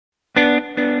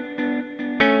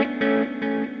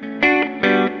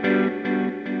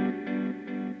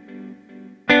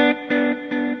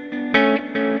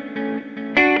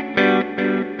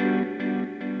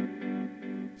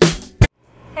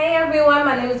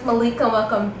is Malika and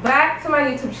welcome back to my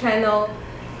YouTube channel.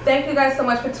 Thank you guys so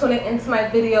much for tuning into my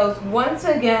videos once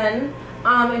again.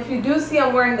 If you do see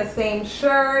I'm wearing the same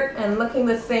shirt and looking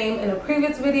the same in a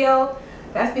previous video,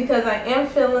 that's because I am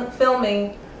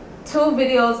filming two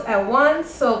videos at once,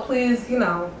 so please,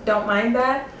 don't mind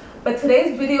that. But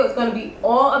today's video is going to be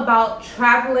all about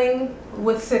traveling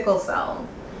with sickle cell.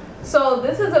 So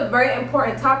this is a very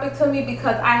important topic to me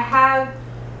because I have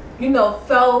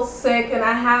fell sick and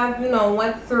I have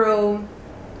went through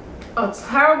a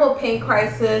terrible pain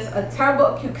crisis, a terrible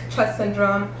acute chest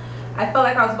syndrome. I felt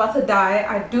like I was about to die.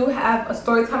 I do have a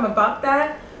story time about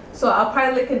that, so I'll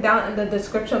probably link it down in the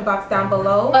description box down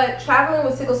below. But traveling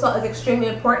with sickle cell is extremely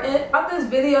important. Throughout this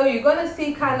video you're going to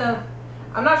see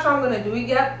I'm not sure I'm going to do it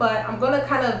yet, but I'm going to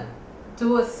kind of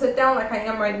do a sit down like I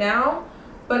am right now.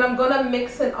 But I'm going to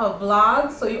mix in a vlog,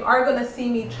 so you are going to see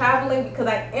me traveling because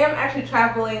I am actually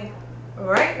traveling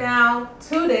right now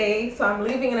today. So I'm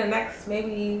leaving in the next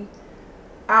maybe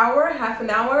hour, half an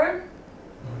hour.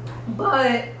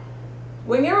 But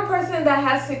when you're a person that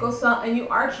has sickle cell and you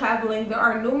are traveling, there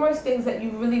are numerous things that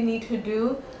you really need to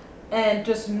do and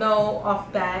just know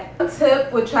off that. One tip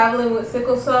with traveling with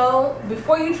sickle cell,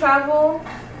 before you travel,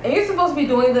 and you're supposed to be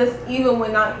doing this even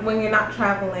when you're not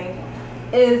traveling,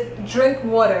 is drink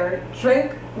water.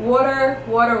 Drink water,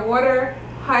 water, water.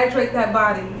 Hydrate that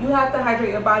body. You have to hydrate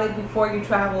your body before you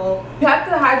travel. You have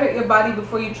to hydrate your body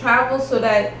before you travel so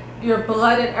that your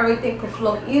blood and everything can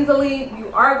flow easily. You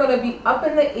are going to be up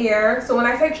in the air. So when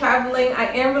I say traveling, I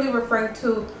am really referring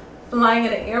to flying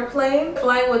in an airplane.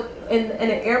 Flying in an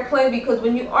airplane, because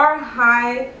when you are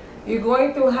high, you're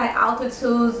going through high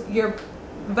altitudes, your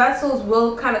vessels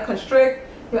will kind of constrict,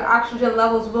 your oxygen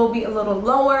levels will be a little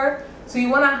lower. So you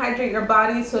want to hydrate your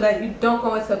body so that you don't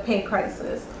go into a pain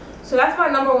crisis. So that's my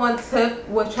number one tip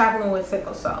with traveling with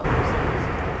sickle cell.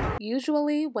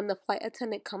 Usually when the flight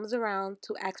attendant comes around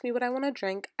to ask me what I want to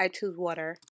drink, I choose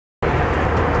water.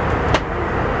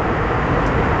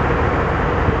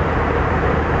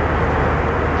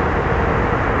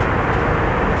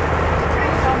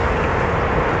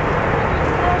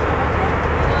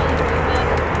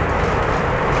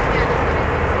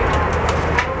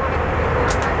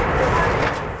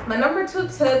 My number two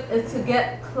tip is to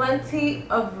get plenty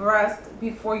of rest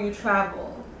before you travel.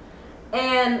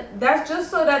 And that's just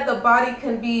so that the body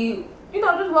can be,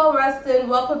 just well rested,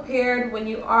 well prepared when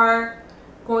you are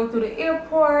going through the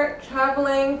airport,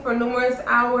 traveling for numerous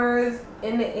hours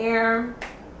in the air.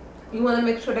 You want to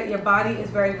make sure that your body is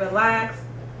very relaxed,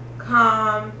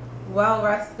 calm, well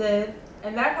rested.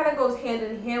 And that kind of goes hand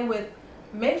in hand with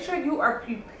make sure you are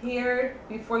prepared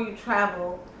before you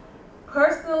travel.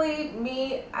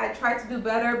 Personally, I try to do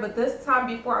better, but this time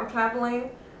before I'm traveling,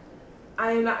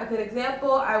 I am not a good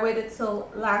example. I waited till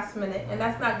last minute, and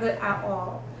that's not good at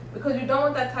all, because you don't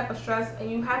want that type of stress,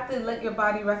 and you have to let your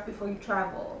body rest before you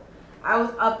travel. I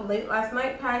was up late last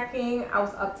night packing. I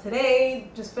was up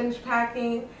today, just finished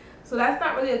packing. So that's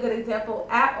not really a good example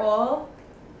at all.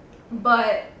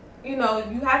 But, you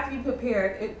have to be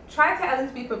prepared. Try to at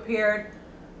least be prepared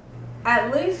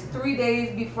at least 3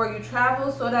 days before you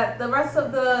travel, so that the rest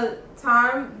of the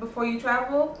time before you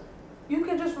travel, you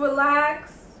can just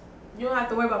relax. You don't have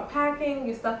to worry about packing.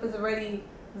 Your stuff is already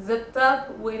zipped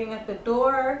up, waiting at the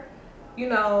door. You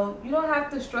don't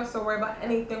have to stress or worry about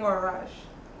anything or rush.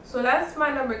 So that's my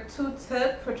number two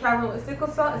tip for traveling with sickle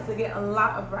cell, is to get a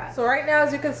lot of rest. So right now,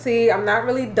 as you can see, I'm not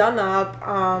really done up.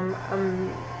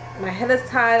 My head is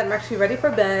tied. I'm actually ready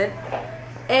for bed.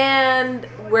 And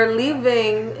we're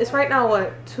leaving. It's right now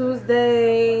what,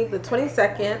 Tuesday the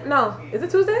 22nd? No, is it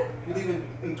Tuesday? We're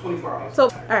leaving in 24 hours. So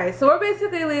alright, so we're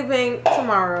basically leaving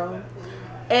tomorrow.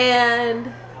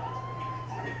 And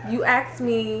you asked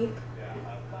me,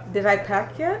 did I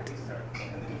pack yet?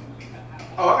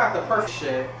 Oh, I got the perfect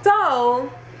shit. So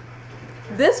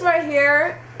this right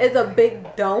here is a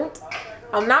big don't.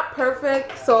 I'm not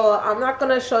perfect, so I'm not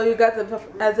going to show you guys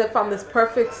as if I'm this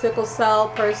perfect sickle cell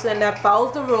person that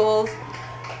follows the rules.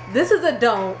 This is a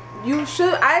don't.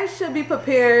 I should be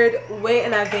prepared way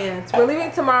in advance. We're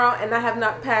leaving tomorrow, and I have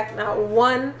not packed not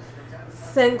one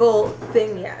single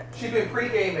thing yet. She's been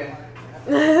pre-gaming.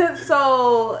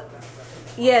 So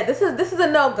yeah, this is a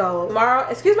no-go. Tomorrow,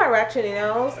 excuse my ratchet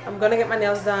nails. I'm going to get my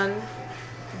nails done.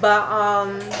 But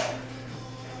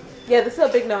yeah, this is a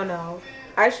big no-no.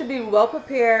 I should be well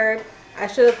prepared. I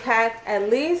should have packed at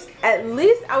least I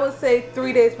would say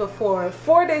 3 days before,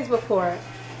 4 days before.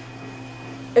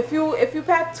 If you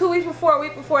pack 2 weeks before, a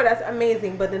week before, that's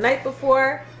amazing. But the night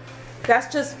before,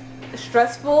 that's just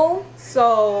stressful.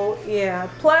 So yeah.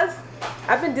 Plus,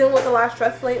 I've been dealing with a lot of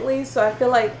stress lately, so I feel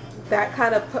like that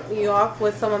kind of put me off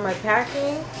with some of my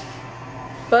packing.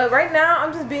 But right now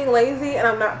I'm just being lazy and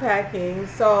I'm not packing.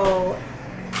 So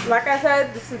like I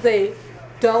said, this is a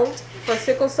don't for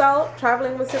sickle cell.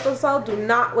 Traveling with sickle cell, do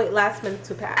not wait last minute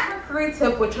to pack. Number 3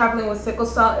 tip with traveling with sickle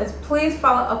cell is please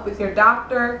follow up with your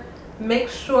doctor. Make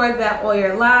sure that all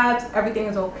your labs, everything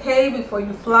is okay before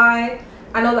you fly.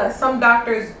 I know that some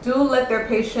doctors do let their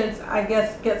patients, I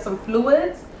guess, get some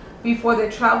fluids before they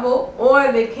travel,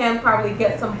 or they can probably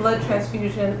get some blood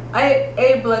transfusion,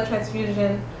 a blood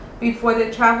transfusion before they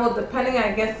travel, depending,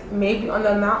 I guess, maybe on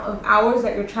the amount of hours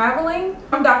that you're traveling.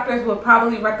 Some doctors would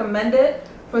probably recommend it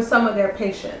for some of their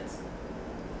patients.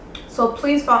 So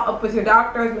please follow up with your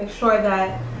doctors, make sure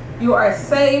that you are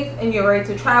safe and you're ready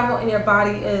to travel and your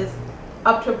body is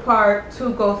up to par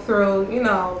to go through, you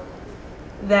know,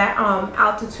 that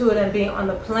altitude and being on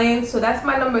the plane. So that's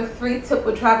my number 3 tip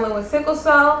with traveling with sickle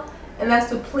cell, and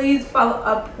that's to please follow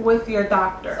up with your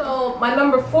doctor. So my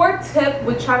number 4 tip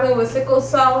with traveling with sickle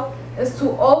cell is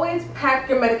to always pack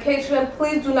your medication.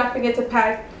 Please do not forget to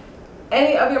pack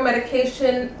any of your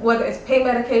medication, whether it's pain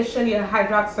medication, your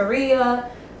hydroxyurea,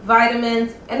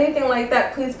 vitamins, anything like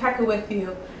that. Please pack it with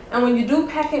you. And when you do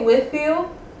pack it with you,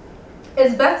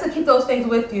 it's best to keep those things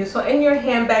with you. So in your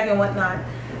handbag and whatnot.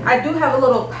 I do have a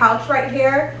little pouch right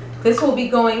here. This will be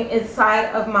going inside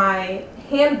of my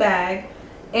handbag,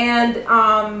 and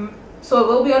so it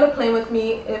will be on the plane with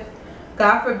me if,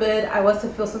 God forbid, I was to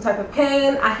feel some type of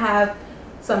pain. I have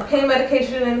some pain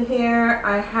medication in here.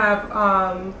 I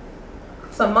have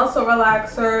some muscle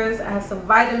relaxers. I have some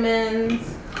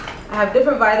vitamins. I have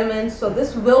different vitamins. So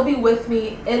this will be with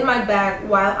me in my bag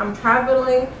while I'm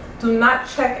traveling. Do not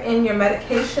check in your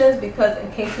medications, because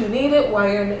in case you need it while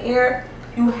you're in the air,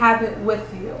 you have it with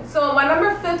you. So my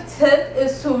number 5th tip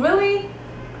is to really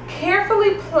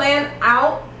carefully plan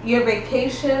out your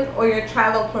vacation or your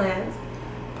travel plans.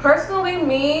 Personally,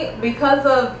 me, because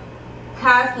of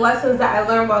past lessons that I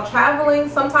learned while traveling,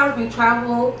 sometimes we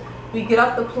travel, we get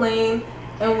off the plane,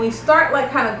 and we start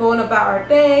like kind of going about our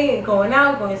day and going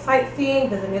out, going sightseeing,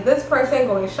 visiting this person,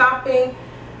 going shopping.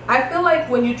 I feel like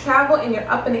when you travel and you're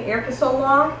up in the air for so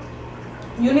long,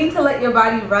 you need to let your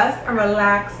body rest and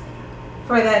relax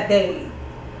for that day.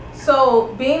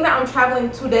 So being that I'm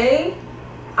traveling today,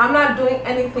 I'm not doing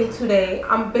anything today.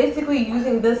 I'm basically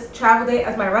using this travel day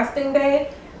as my resting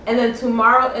day, and then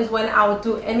tomorrow is when I will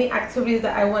do any activities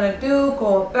that I want to do,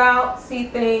 go about, see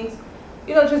things,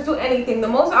 you know, just do anything. The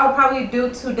most I'll probably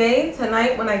do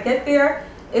tonight when I get there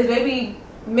is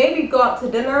maybe go out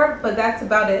to dinner, but that's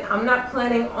about it. I'm not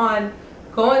planning on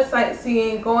going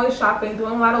sightseeing, going shopping,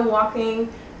 doing a lot of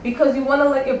walking, because you want to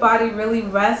let your body really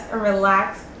rest and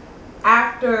relax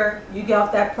after you get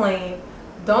off that plane.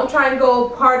 Don't try and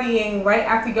go partying right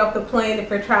after you get off the plane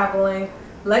if you're traveling.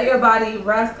 Let your body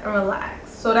rest and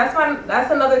relax. So that's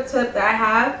another tip that I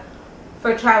have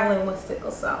for traveling with sickle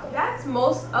cell. That's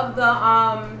most of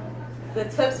the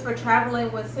tips for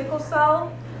traveling with sickle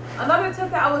cell. Another tip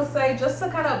that I would say, just to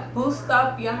kind of boost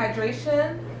up your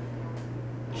hydration,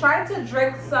 try to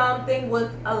drink something with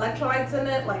electrolytes in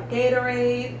it, like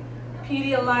Gatorade,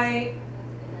 Pedialyte,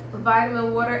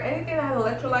 vitamin water, anything that has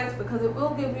electrolytes, because it will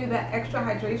give you that extra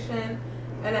hydration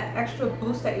and that extra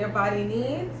boost that your body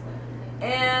needs.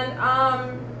 And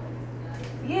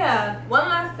yeah, one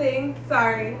last thing,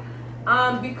 sorry.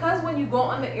 Because when you go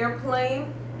on the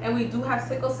airplane and we do have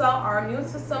sickle cell, our immune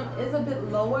system is a bit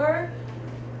lower.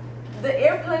 The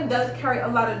airplane does carry a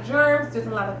lot of germs. There's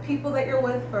a lot of people that you're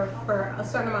with for a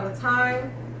certain amount of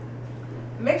time.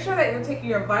 Make sure that you're taking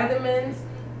your vitamins.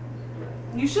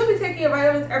 You should be taking your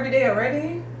vitamins every day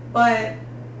already, but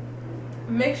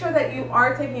make sure that you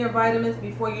are taking your vitamins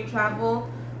before you travel,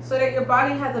 so that your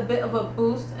body has a bit of a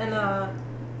boost so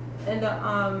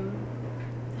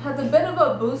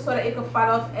that it can fight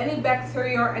off any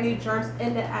bacteria or any germs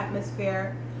in the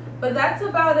atmosphere. But that's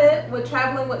about it with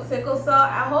traveling with sickle cell.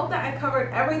 I hope that I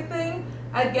covered everything.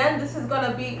 Again, this is going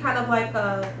to be kind of like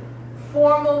a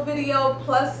formal video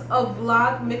plus a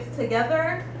vlog mixed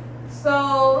together.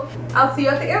 So I'll see you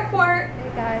at the airport.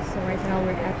 Hey guys, so right now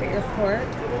we're at the airport.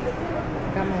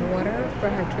 I got my water for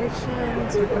hydration,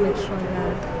 so I can make sure that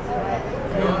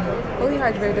I'm fully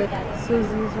hydrated.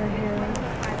 Susie's right here.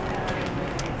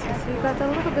 So see you guys in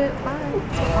a little bit. Bye.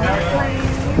 On the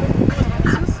plane.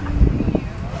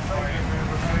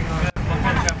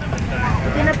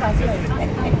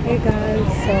 Hey guys,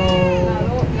 so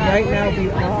right now we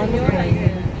are on the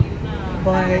plane,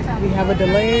 but we have a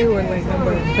delay. We're like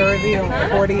number 30 or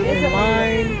 40 in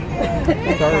line.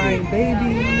 Crying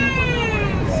baby.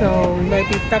 So we might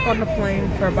be stuck on the plane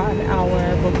for about an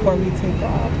hour before we take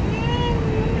off.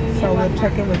 So we'll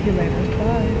check in with you later.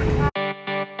 Bye.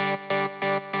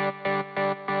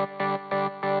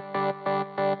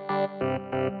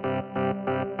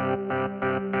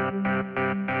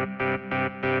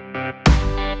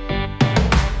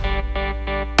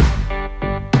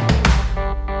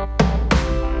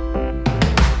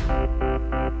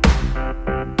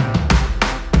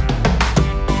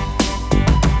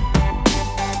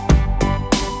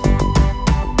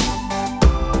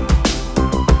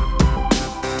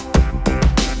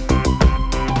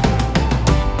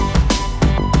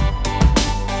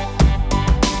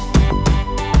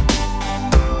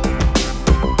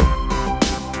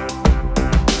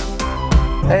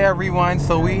 Hey everyone,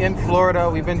 so we in Florida.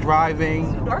 We've been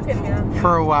driving Dark in here.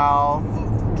 for a while.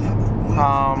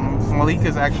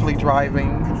 Malika's actually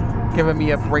driving, giving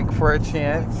me a break for a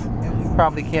chance.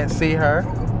 Probably can't see her.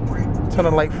 Turn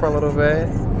the light for a little bit.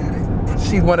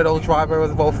 She's one of those drivers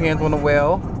with both hands on the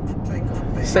wheel.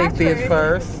 Safety is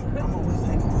first.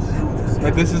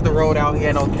 Like, this is the road out here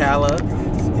in Ocala.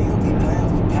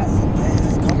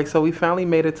 So we finally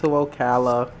made it to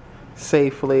Ocala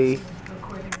safely.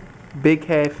 Big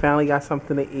Head finally got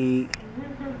something to eat.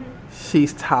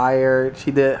 She's tired.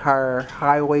 She did her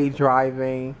highway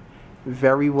driving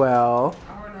very well.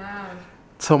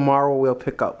 Tomorrow we'll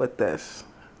pick up with this.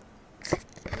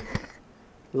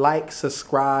 Like,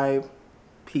 subscribe,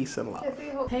 peace and love.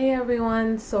 Hey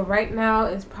everyone, so right now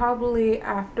it's probably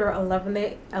after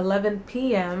 11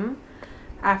 p.m.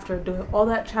 After doing all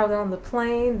that traveling on the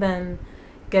plane, then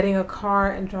getting a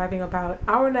car and driving about an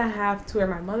hour and a half to where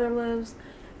my mother lives.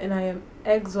 And I am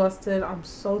exhausted. I'm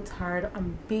so tired.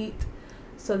 I'm beat.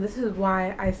 So this is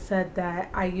why I said that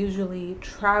I usually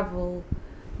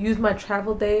use my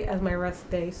travel day as my rest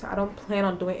day. So I don't plan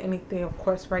on doing anything, of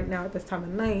course, right now at this time of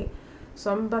night.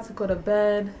 So I'm about to go to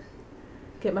bed,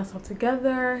 get myself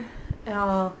together, and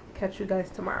I'll catch you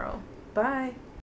guys tomorrow. Bye.